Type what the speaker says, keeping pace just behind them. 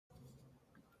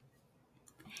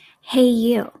Hey,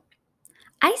 you.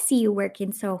 I see you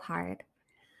working so hard.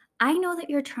 I know that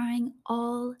you're trying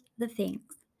all the things,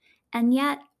 and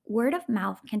yet word of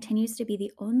mouth continues to be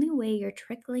the only way you're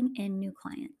trickling in new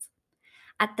clients.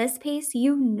 At this pace,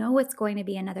 you know it's going to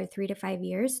be another 3 to 5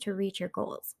 years to reach your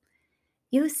goals.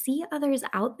 You see others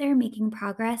out there making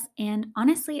progress, and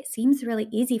honestly, it seems really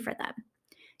easy for them.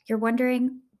 You're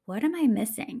wondering, what am I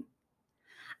missing?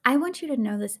 I want you to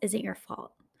know this isn't your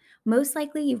fault. Most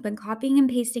likely, you've been copying and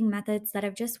pasting methods that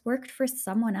have just worked for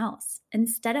someone else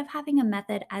instead of having a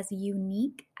method as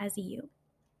unique as you.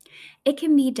 It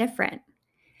can be different.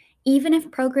 Even if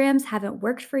programs haven't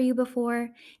worked for you before,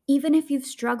 even if you've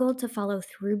struggled to follow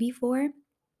through before,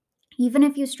 even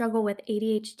if you struggle with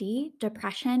ADHD,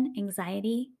 depression,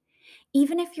 anxiety,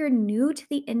 even if you're new to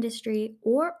the industry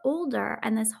or older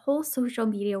and this whole social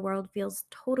media world feels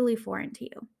totally foreign to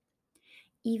you,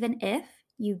 even if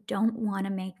you don't want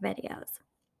to make videos.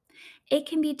 It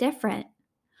can be different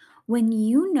when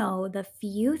you know the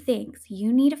few things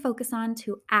you need to focus on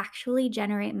to actually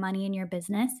generate money in your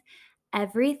business.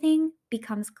 Everything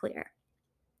becomes clear.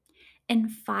 In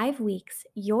 5 weeks,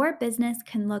 your business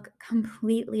can look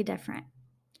completely different.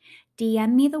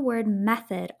 DM me the word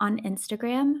method on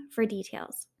Instagram for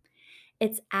details.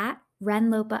 It's at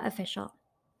Renlopa Official.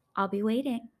 I'll be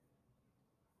waiting.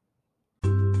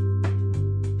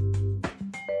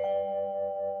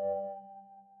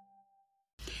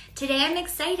 Today I'm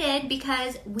excited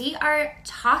because we are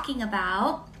talking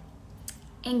about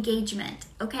engagement,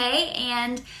 okay?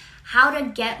 And how to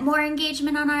get more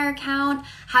engagement on our account,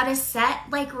 how to set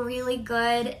like really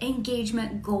good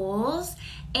engagement goals,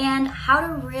 and how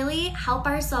to really help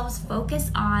ourselves focus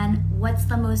on what's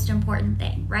the most important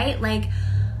thing, right? Like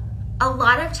a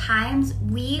lot of times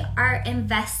we are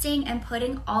investing and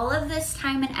putting all of this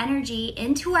time and energy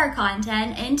into our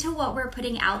content, into what we're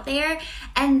putting out there,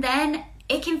 and then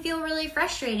it can feel really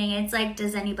frustrating. It's like,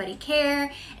 does anybody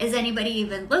care? Is anybody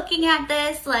even looking at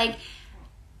this?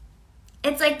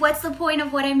 It's like, what's the point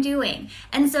of what I'm doing?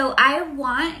 And so I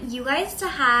want you guys to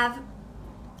have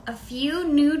a few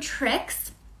new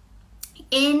tricks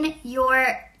in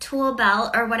your tool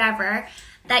belt or whatever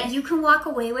that you can walk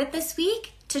away with this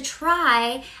week to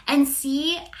try and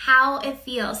see how it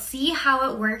feels, see how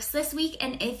it works this week,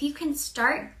 and if you can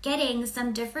start getting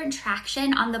some different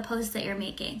traction on the posts that you're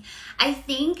making. I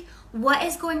think what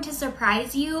is going to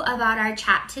surprise you about our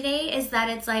chat today is that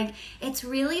it's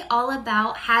really all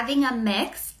about having a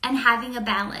mix and having a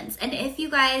balance. And if you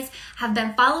guys have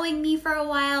been following me for a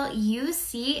while, you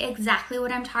see exactly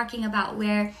what I'm talking about,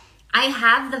 where I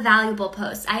have the valuable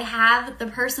posts, I have the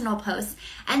personal posts,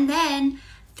 and then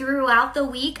throughout the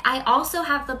week, I also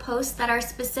have the posts that are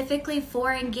specifically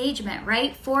for engagement,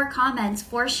 right? For comments,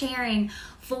 for sharing,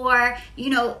 for,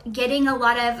 getting a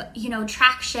lot of,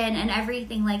 traction and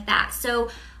everything like that. So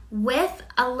with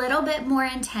a little bit more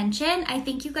intention, I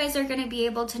think you guys are going to be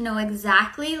able to know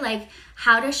exactly like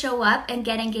how to show up and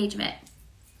get engagement.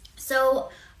 So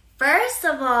first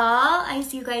of all, I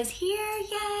see you guys here.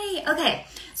 Yay. Okay.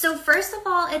 So first of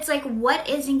all, it's like, what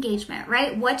is engagement,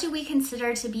 right? What do we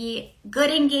consider to be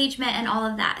good engagement and all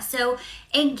of that? So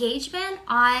engagement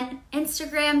on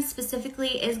Instagram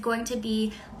specifically is going to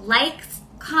be likes,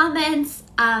 comments,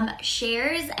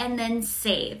 shares, and then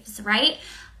saves, right?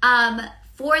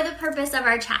 For the purpose of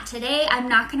our chat today, I'm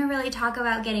not going to really talk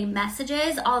about getting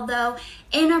messages, although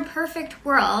in a perfect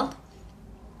world,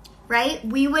 right,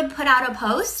 we would put out a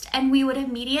post and we would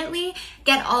immediately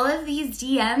get all of these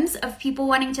DMs of people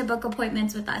wanting to book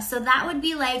appointments with us. So that would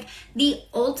be like the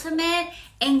ultimate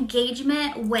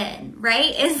engagement win,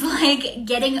 right? Is like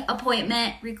getting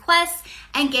appointment requests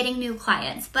and getting new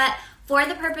clients. But for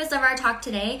the purpose of our talk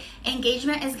today,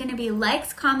 engagement is going to be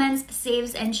likes, comments,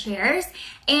 saves, and shares.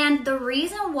 And the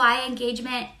reason why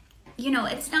engagement,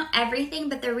 it's not everything,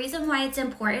 but the reason why it's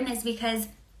important is because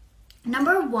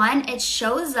number one, it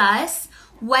shows us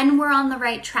when we're on the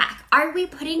right track. Are we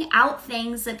putting out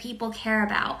things that people care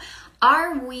about?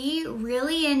 Are we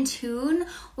really in tune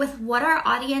with what our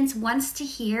audience wants to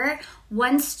hear,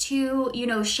 wants to,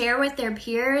 share with their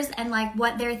peers and like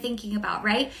what they're thinking about,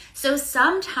 right? So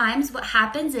sometimes what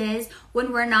happens is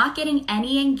when we're not getting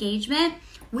any engagement,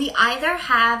 we either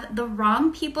have the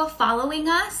wrong people following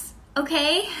us,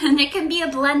 okay? And it can be a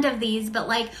blend of these, but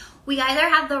we either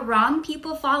have the wrong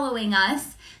people following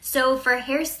us. So for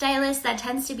hairstylists, that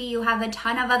tends to be you have a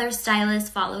ton of other stylists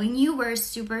following you. We're a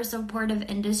super supportive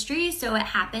industry, so it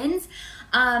happens.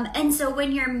 And so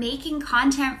when you're making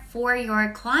content for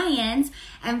your clients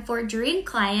and for dream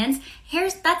clients,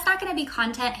 that's not going to be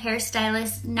content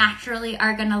hairstylists naturally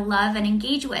are going to love and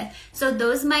engage with. So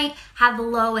those might have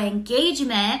low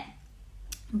engagement,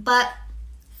 but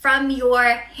from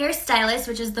your hairstylist,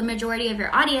 which is the majority of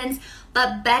your audience,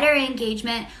 but better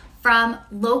engagement from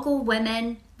local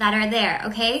women that are there,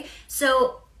 okay?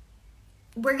 So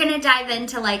we're gonna dive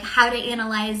into like how to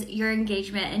analyze your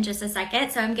engagement in just a second.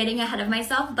 So I'm getting ahead of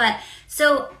myself, but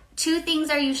so two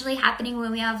things are usually happening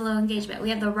when we have low engagement.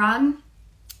 We have the wrong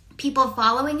people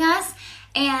following us,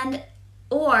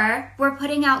 or we're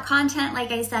putting out content,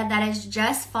 like I said, that is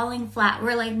just falling flat.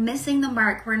 We're like missing the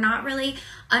mark. We're not really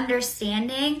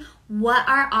understanding what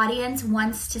our audience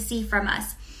wants to see from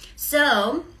us.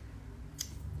 So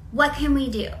what can we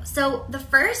do? So the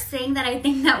first thing that I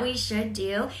think that we should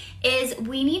do is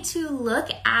we need to look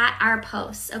at our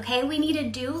posts, okay? We need to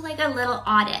do like a little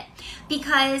audit,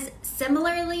 because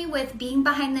similarly with being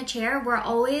behind the chair, we're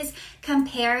always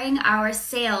comparing our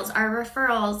sales, our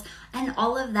referrals, and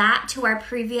all of that to our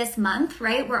previous month,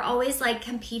 right? We're always like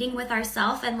competing with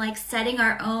ourselves and like setting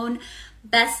our own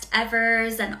best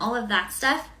evers and all of that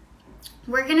stuff.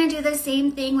 We're gonna do the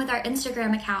same thing with our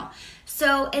Instagram account.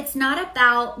 So it's not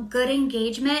about good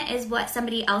engagement is what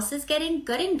somebody else is getting.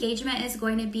 Good engagement is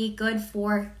going to be good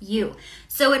for you.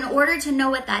 So in order to know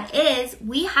what that is,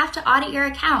 we have to audit your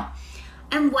account.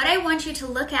 And what I want you to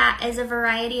look at is a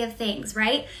variety of things,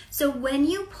 right? So when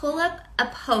you pull up a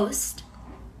post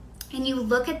and you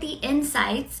look at the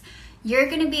insights, you're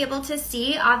going to be able to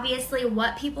see obviously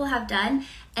what people have done.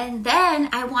 And then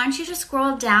I want you to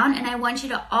scroll down and I want you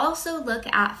to also look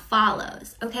at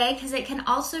follows, okay? Because it can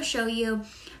also show you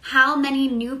how many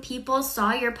new people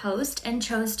saw your post and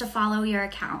chose to follow your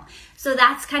account. So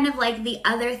that's kind of like the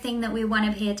other thing that we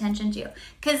want to pay attention to,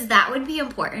 because that would be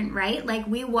important, right? Like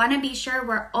we want to be sure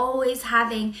we're always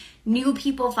having new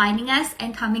people finding us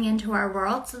and coming into our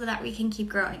world so that we can keep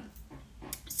growing.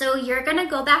 So you're going to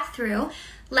go back through,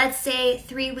 let's say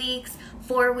 3 weeks,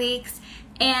 4 weeks,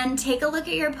 and take a look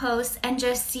at your posts and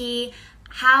just see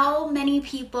how many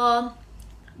people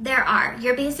there are.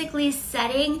 You're basically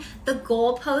setting the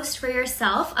goalpost for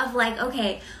yourself of like,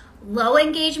 okay, low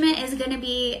engagement is going to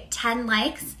be 10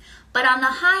 likes, but on the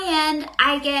high end,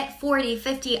 I get 40,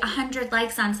 50, 100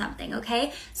 likes on something,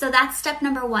 okay? So that's step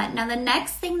number one. Now, the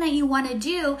next thing that you want to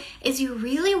do is you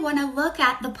really want to look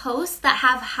at the posts that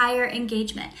have higher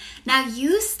engagement. Now,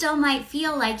 you still might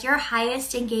feel like your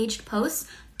highest engaged posts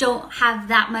don't have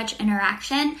that much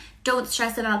interaction. Don't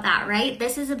stress about that, right?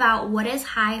 This is about what is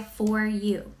high for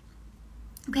you.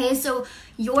 Okay, so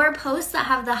your posts that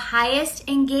have the highest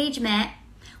engagement,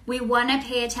 we want to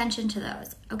pay attention to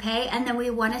those, okay? And then we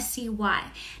want to see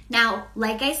why. Now,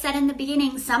 like I said in the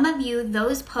beginning, some of you,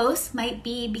 those posts might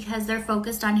be because they're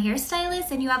focused on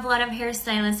hairstylists and you have a lot of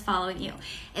hairstylists following you.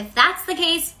 If that's the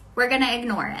case, we're going to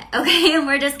ignore it, okay? And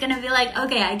we're just going to be like,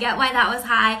 okay, I get why that was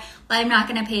high, but I'm not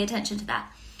going to pay attention to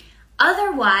that.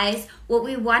 Otherwise, what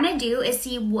we want to do is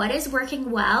see what is working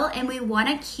well, and we want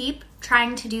to keep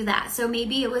trying to do that. So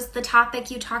maybe it was the topic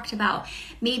you talked about.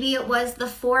 Maybe it was the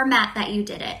format that you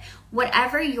did it.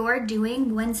 Whatever you're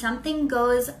doing, when something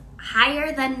goes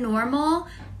higher than normal,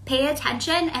 pay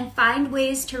attention and find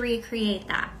ways to recreate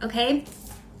that, okay?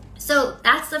 So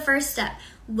that's the first step.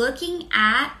 Looking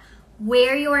at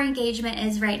where your engagement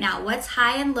is right now. What's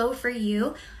high and low for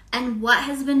you? And what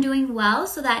has been doing well,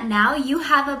 so that now you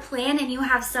have a plan and you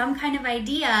have some kind of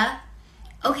idea.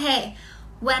 Okay,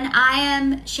 when I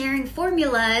am sharing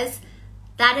formulas,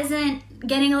 that isn't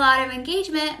getting a lot of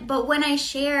engagement, but when I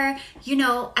share,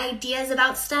 ideas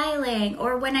about styling,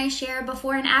 or when I share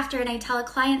before and after and I tell a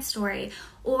client story,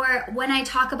 or when I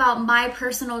talk about my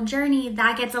personal journey,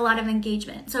 that gets a lot of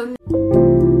engagement. So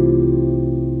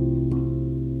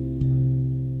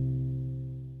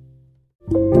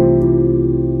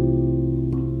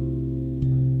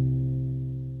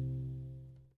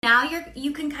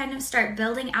you can kind of start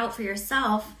building out for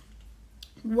yourself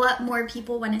what more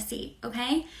people want to see,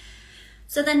 okay?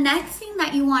 So the next thing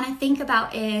that you want to think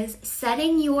about is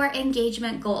setting your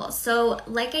engagement goals. So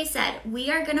like I said, we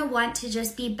are going to want to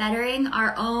just be bettering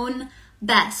our own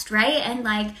best, right? And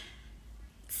like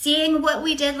seeing what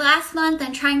we did last month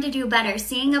and trying to do better,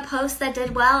 seeing a post that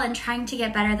did well and trying to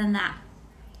get better than that,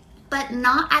 but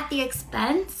not at the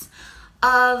expense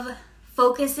of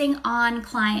focusing on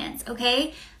clients,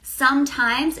 okay?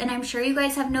 Sometimes, and I'm sure you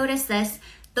guys have noticed this,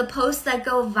 the posts that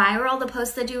go viral, the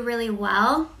posts that do really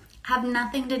well, have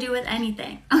nothing to do with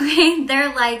anything, okay?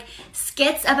 They're like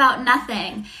skits about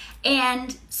nothing.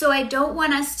 And so I don't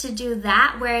want us to do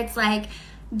that where it's like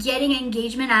getting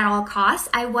engagement at all costs.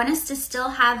 I want us to still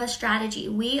have a strategy.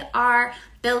 We are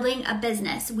building a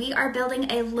business. We are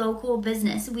building a local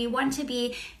business. We want to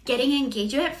be getting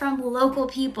engagement from local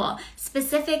people,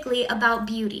 specifically about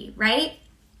beauty, right?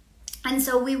 And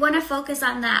so we want to focus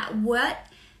on that. What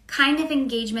kind of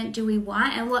engagement do we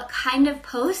want and what kind of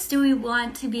posts do we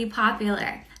want to be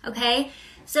popular, okay?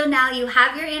 So now you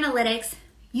have your analytics,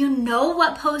 you know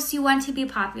what posts you want to be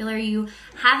popular, you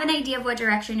have an idea of what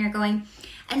direction you're going.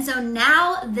 And so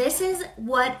now this is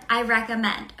what I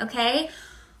recommend, okay?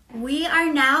 We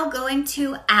are now going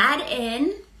to add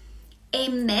in a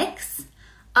mix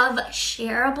of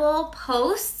shareable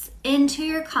posts into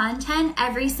your content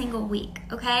every single week,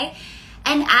 okay?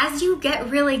 And as you get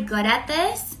really good at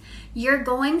this, you're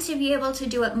going to be able to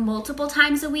do it multiple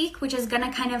times a week, which is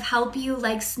gonna kind of help you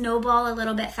like snowball a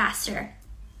little bit faster.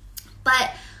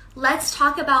 But let's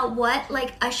talk about what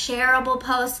like a shareable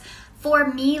post.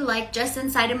 For me, like just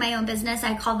inside of my own business,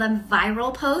 I call them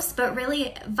viral posts, but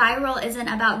really viral isn't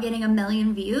about getting 1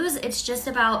 million views. It's just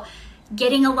about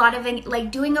getting a lot of,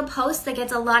 like doing a post that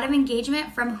gets a lot of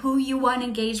engagement from who you want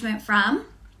engagement from,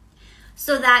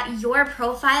 so that your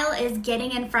profile is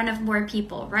getting in front of more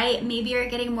people, right? Maybe you're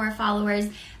getting more followers,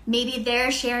 maybe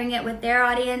they're sharing it with their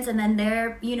audience and then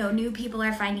their, new people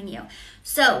are finding you.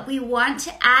 So we want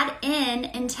to add in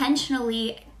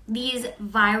intentionally these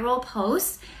viral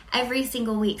posts every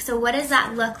single week. So what does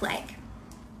that look like?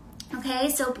 Okay,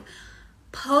 so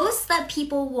posts that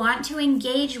people want to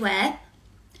engage with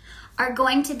are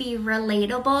going to be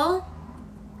relatable,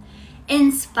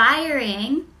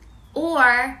 inspiring,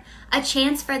 or a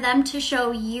chance for them to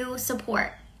show you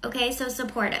support. Okay, so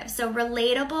supportive. So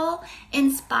relatable,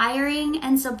 inspiring,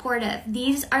 and supportive.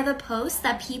 These are the posts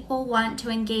that people want to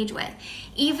engage with.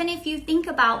 Even if you think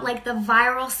about like the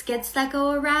viral skits that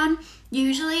go around,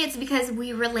 usually it's because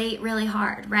we relate really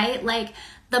hard, right? Like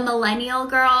the millennial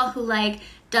girl who like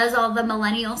does all the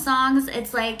millennial songs,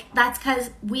 it's like that's because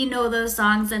we know those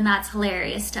songs and that's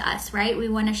hilarious to us, right? We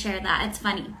want to share that. It's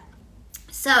funny.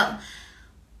 So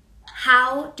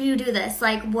how do you do this?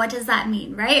 Like, what does that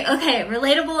mean, right? Okay,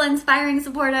 relatable, inspiring,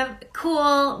 supportive,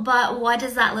 cool, but what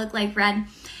does that look like, Ren?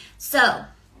 So,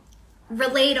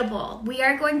 relatable. We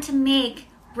are going to make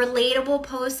relatable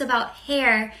posts about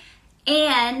hair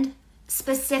and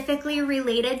specifically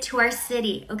related to our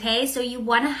city, okay? So you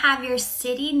want to have your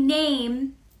city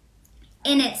name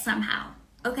in it somehow,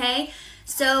 okay?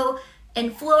 So in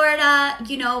Florida,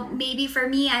 maybe for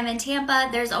me, I'm in Tampa,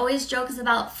 there's always jokes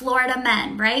about Florida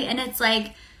men, right? And it's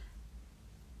like,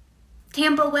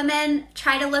 Tampa women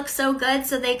try to look so good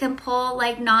so they can pull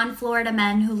like non-Florida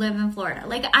men who live in Florida.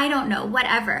 Like, I don't know,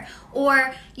 whatever.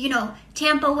 Or,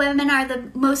 Tampa women are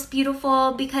the most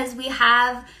beautiful because we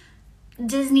have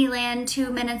Disneyland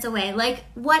 2 minutes away. Like,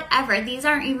 whatever. These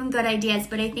aren't even good ideas,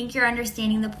 but I think you're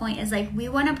understanding the point is like, we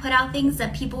want to put out things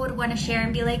that people would want to share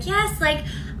and be like, yes, like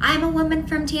I'm a woman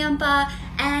from Tampa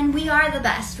and we are the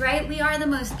best, right? We are the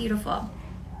most beautiful.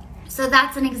 So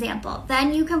that's an example.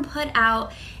 Then you can put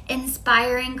out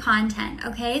inspiring content,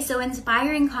 okay? So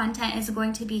inspiring content is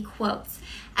going to be quotes.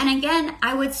 And again,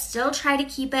 I would still try to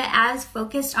keep it as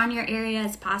focused on your area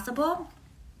as possible.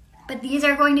 But these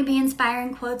are going to be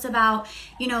inspiring quotes about,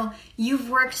 you've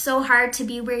worked so hard to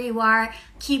be where you are.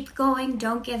 Keep going.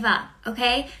 Don't give up.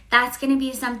 Okay. That's going to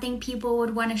be something people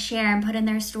would want to share and put in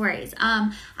their stories.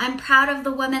 I'm proud of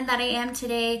the woman that I am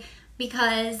today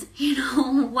because,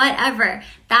 whatever.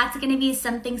 That's going to be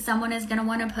something someone is going to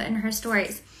want to put in her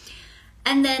stories.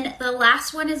 And then the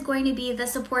last one is going to be the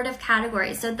supportive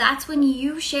category. So that's when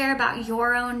you share about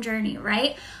your own journey,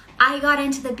 right? I got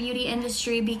into the beauty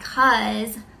industry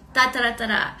because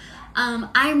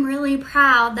I'm really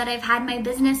proud that I've had my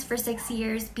business for 6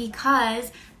 years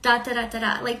because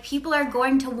Like, people are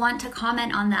going to want to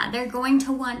comment on that. They're going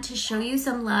to want to show you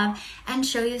some love and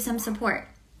show you some support.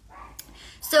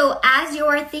 So as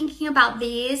you're thinking about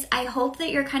these, I hope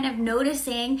that you're kind of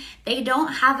noticing they don't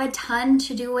have a ton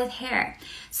to do with hair.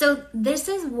 So this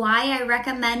is why I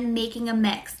recommend making a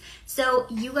mix. So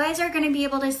you guys are going to be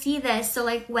able to see this. So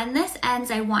like when this ends,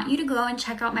 I want you to go and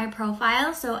check out my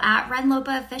profile. So at Ren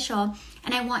Lopa Official.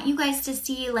 And I want you guys to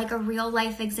see like a real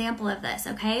life example of this,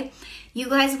 okay? You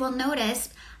guys will notice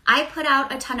I put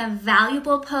out a ton of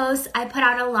valuable posts. I put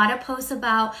out a lot of posts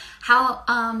about how,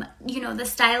 the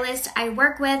stylists I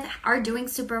work with are doing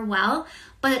super well.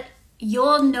 But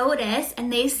you'll notice,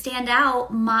 and they stand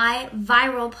out, my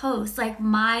viral posts, like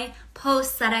my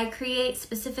posts that I create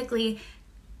specifically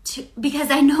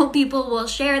because I know people will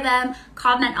share them,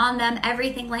 comment on them,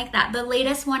 everything like that. The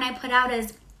latest one I put out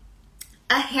is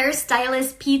a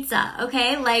hairstylist pizza,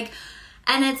 okay?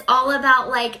 And it's all about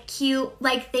like cute,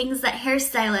 like things that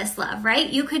hairstylists love, right?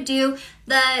 You could do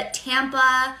the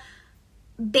Tampa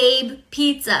babe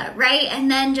pizza, right?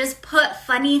 And then just put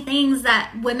funny things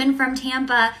that women from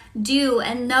Tampa do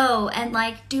and know and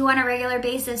like do on a regular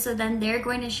basis. So then they're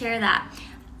going to share that.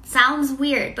 Sounds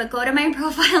weird, but go to my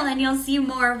profile and you'll see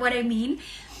more of what I mean.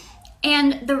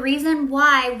 And the reason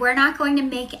why we're not going to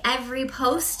make every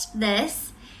post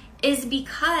this is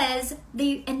because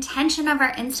the intention of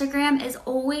our Instagram is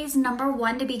always number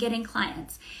one, to be getting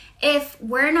clients. If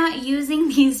we're not using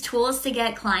these tools to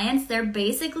get clients, they're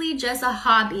basically just a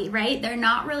hobby, right? They're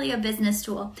not really a business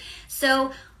tool.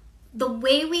 So the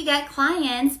way we get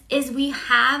clients is we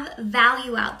have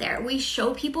value out there. We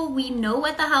show people we know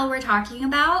what the hell we're talking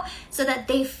about so that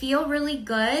they feel really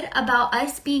good about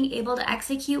us being able to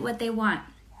execute what they want.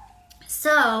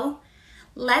 So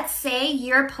let's say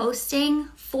you're posting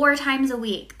 4 times a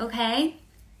week, okay?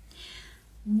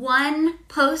 1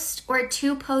 post or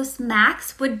 2 posts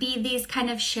max would be these kind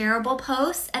of shareable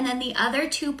posts, and then the other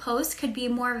 2 posts could be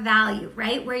more value,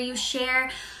 right? Where you share,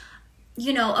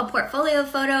 you know, a portfolio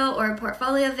photo or a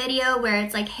portfolio video where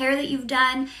it's like hair that you've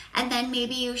done, and then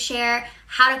maybe you share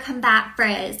how to combat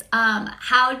frizz,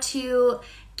 how to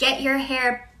get your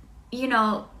hair, you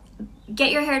know,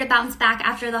 get your hair to bounce back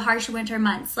after the harsh winter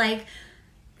months, like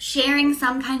sharing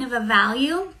some kind of a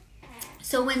value.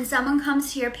 So when someone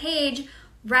comes to your page,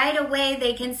 right away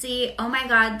they can see, oh my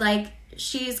God, like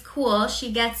she's cool,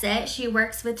 she gets it, she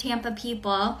works with Tampa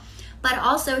people, but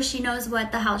also she knows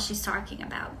what the hell she's talking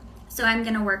about. So I'm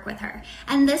gonna work with her.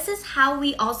 And this is how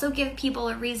we also give people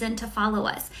a reason to follow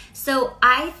us. So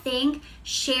I think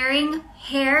sharing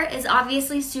hair is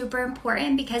obviously super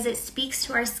important because it speaks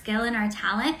to our skill and our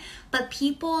talent, but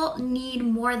people need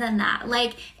more than that.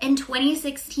 Like in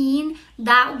 2016,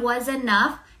 that was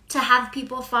enough to have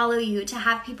people follow you, to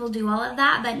have people do all of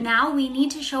that, but now we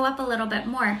need to show up a little bit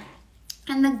more.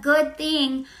 And the good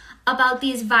thing about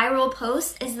these viral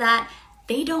posts is that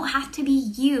they don't have to be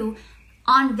you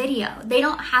on video. They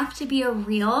don't have to be a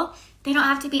reel. They don't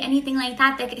have to be anything like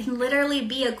that. They can literally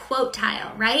be a quote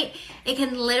tile, right? It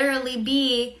can literally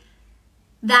be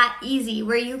that easy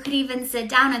where you could even sit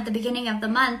down at the beginning of the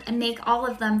month and make all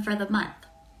of them for the month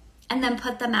and then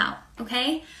put them out,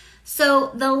 okay?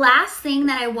 So the last thing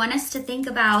that I want us to think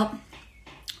about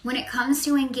when it comes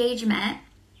to engagement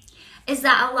is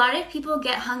that a lot of people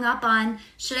get hung up on,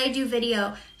 should I do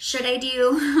video? Should I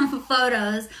do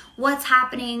photos? What's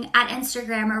happening at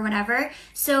Instagram or whatever?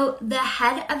 So the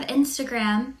head of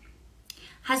Instagram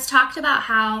has talked about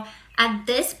how at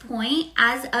this point,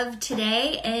 as of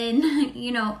today in,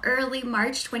 you know, early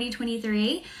March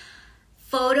 2023,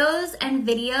 photos and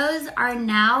videos are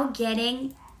now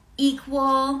getting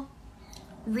equal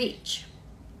reach.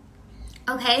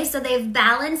 Okay, so they've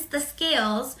balanced the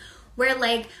scales where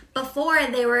like before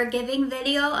they were giving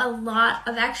video a lot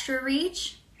of extra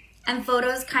reach and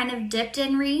photos kind of dipped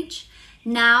in reach.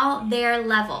 Now they're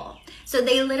level. So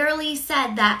they literally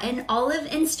said that in all of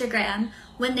Instagram,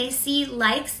 when they see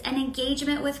likes and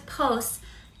engagement with posts,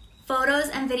 photos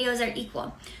and videos are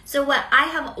equal. So what I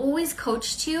have always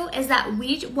coached to is that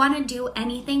we want to do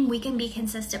anything we can be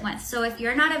consistent with. So if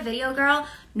you're not a video girl,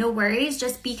 no worries,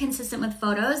 just be consistent with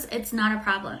photos. It's not a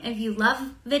problem. If you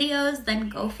love videos, then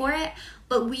go for it.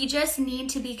 But we just need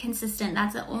to be consistent.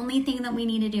 That's the only thing that we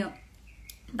need to do.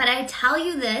 But I tell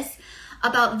you this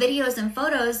about videos and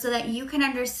photos so that you can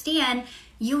understand,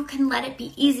 you can let it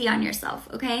be easy on yourself,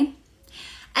 okay?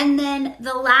 And then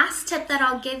the last tip that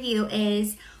I'll give you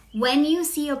is when you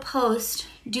see a post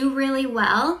do really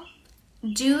well,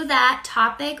 do that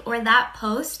topic or that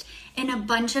post in a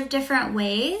bunch of different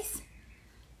ways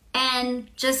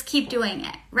and just keep doing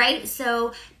it, right?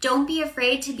 So don't be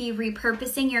afraid to be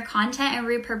repurposing your content and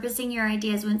repurposing your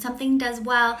ideas. When something does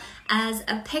well as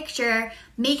a picture,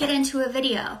 make it into a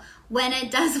video. When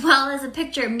it does well as a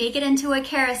picture, make it into a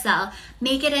carousel,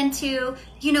 make it into,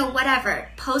 you know, whatever.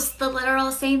 Post the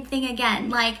literal same thing again.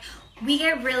 Like, we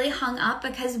get really hung up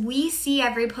because we see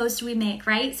every post we make,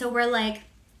 right? So we're like,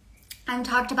 I've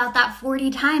talked about that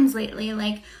 40 times lately.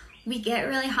 Like, we get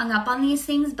really hung up on these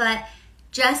things, but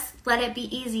just let it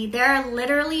be easy. There are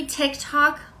literally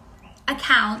TikTok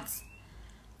accounts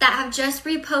that have just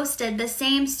reposted the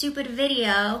same stupid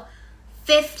video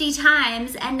 50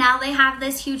 times and now they have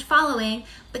this huge following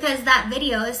because that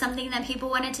video is something that people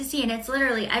wanted to see, and it's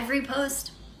literally every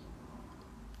post,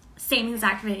 same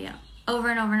exact video over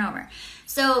and over and over.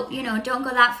 So, you know, don't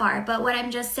go that far. But what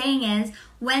I'm just saying is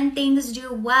when things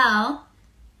do well,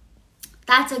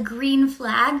 that's a green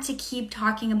flag to keep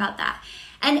talking about that.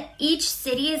 And each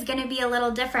city is going to be a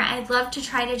little different. I'd love to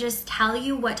try to just tell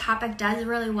you what topic does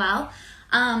really well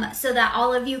so that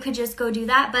all of you could just go do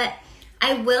that. But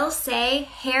I will say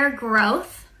hair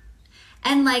growth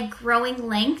and like growing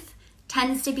length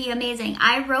tends to be amazing.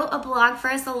 I wrote a blog for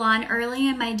a salon early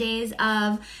in my days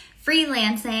of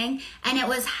freelancing, and it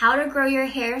was how to grow your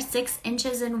hair 6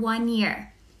 inches in 1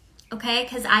 year. okay?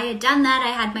 Because I had done that.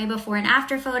 I had my before and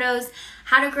after photos,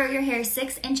 how to grow your hair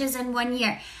 6 inches in 1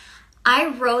 year. I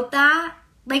wrote that,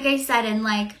 like I said, in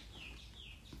like,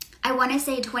 I want to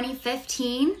say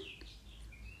 2015.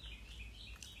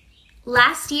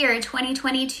 Last year,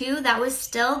 2022, that was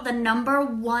still the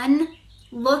 #1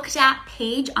 looked at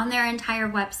page on their entire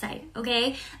website,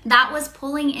 okay? That was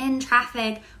pulling in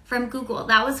traffic from Google.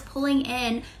 That was pulling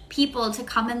in people to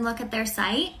come and look at their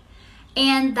site.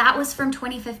 And that was from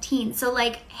 2015. So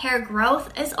like hair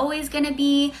growth is always gonna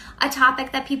be a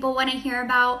topic that people wanna hear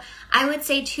about. I would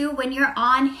say too, when you're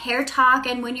on Hair Talk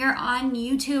and when you're on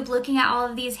YouTube looking at all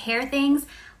of these hair things,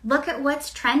 look at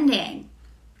what's trending.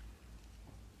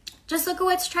 Just look at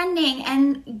what's trending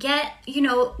and get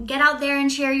out there and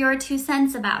share your 2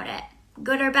 cents about it,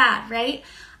 good or bad, right?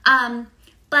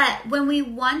 But when we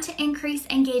want to increase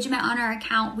engagement on our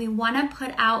account, we want to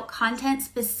put out content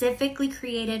specifically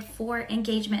created for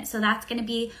engagement. So that's going to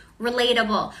be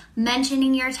relatable,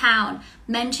 mentioning your town,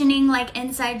 mentioning like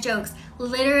inside jokes,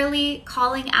 literally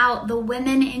calling out the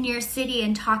women in your city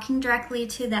and talking directly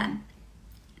to them.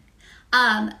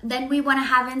 Then we want to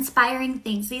have inspiring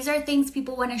things. These are things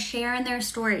people want to share in their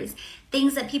stories,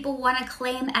 things that people want to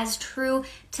claim as true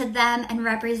to them and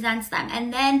represents them.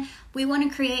 And then we want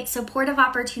to create supportive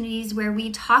opportunities where we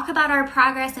talk about our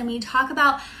progress and we talk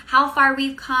about how far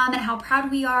we've come and how proud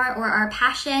we are, or our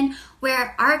passion,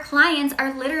 where our clients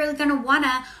are literally going to want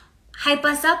to hype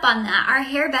us up on that. Our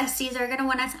hair besties are going to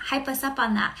want to hype us up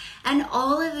on that. And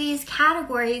all of these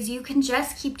categories you can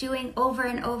just keep doing over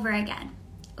and over again.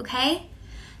 Okay?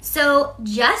 So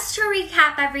just to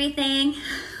recap everything,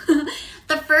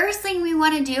 the first thing we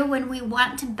want to do when we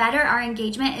want to better our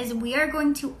engagement is we are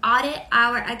going to audit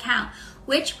our account.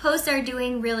 Which posts are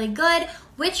doing really good?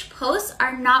 Which posts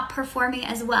are not performing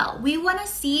as well? We want to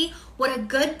see what a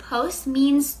good post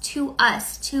means to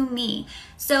us, to me.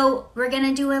 So we're going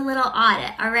to do a little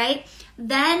audit, all right?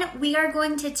 Then we are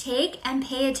going to take and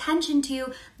pay attention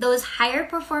to those higher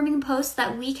performing posts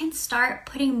that we can start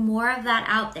putting more of that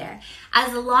out there,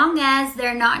 as long as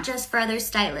they're not just for other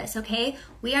stylists, okay?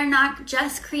 We are not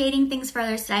just creating things for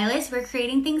other stylists, we're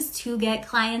creating things to get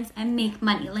clients and make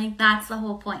money. Like, that's the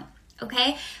whole point.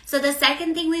 Okay, so the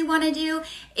second thing we want to do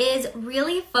is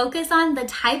really focus on the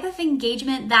type of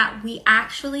engagement that we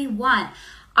actually want.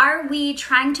 Are we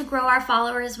trying to grow our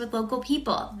followers with local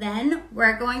people? Then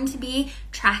we're going to be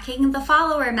tracking the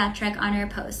follower metric on our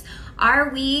posts. Are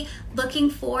we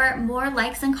looking for more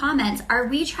likes and comments? Are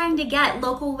we trying to get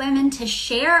local women to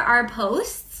share our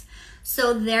posts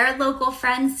so their local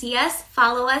friends see us,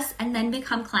 follow us, and then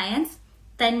become clients?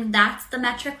 Then that's the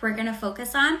metric we're going to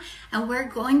focus on, and we're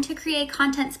going to create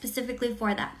content specifically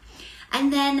for that.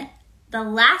 And then the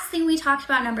last thing we talked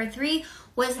about, number 3,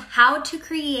 was how to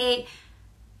create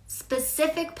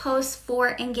specific posts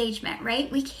for engagement,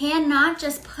 right? We cannot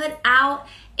just put out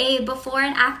a before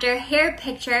and after hair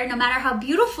picture, no matter how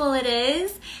beautiful it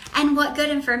is and what good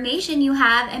information you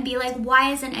have, and be like,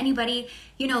 why isn't anybody,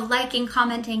 liking,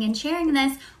 commenting, and sharing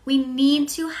this? We need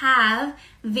to have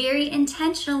very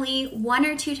intentionally 1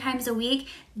 or 2 times a week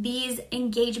these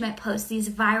engagement posts, these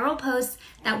viral posts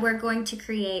that we're going to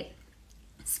create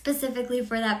specifically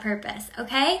for that purpose,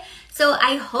 okay? So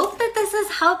I hope that this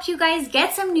has helped you guys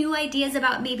get some new ideas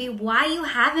about maybe why you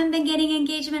haven't been getting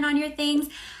engagement on your things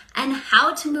and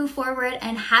how to move forward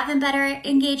and have a better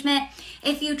engagement.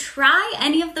 If you try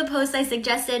any of the posts I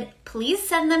suggested, please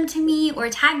send them to me or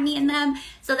tag me in them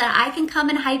so that I can come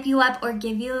and hype you up or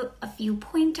give you a few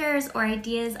pointers or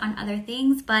ideas on other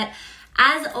things. But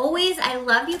as always, I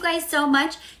love you guys so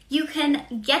much. You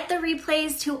can get the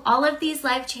replays to all of these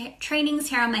live trainings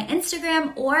here on my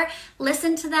Instagram, or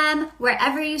listen to them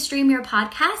wherever you stream your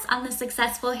podcasts on the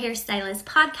Successful Hairstylist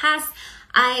podcast.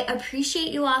 I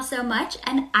appreciate you all so much,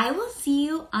 and I will see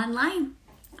you online.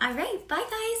 All right, bye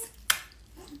guys.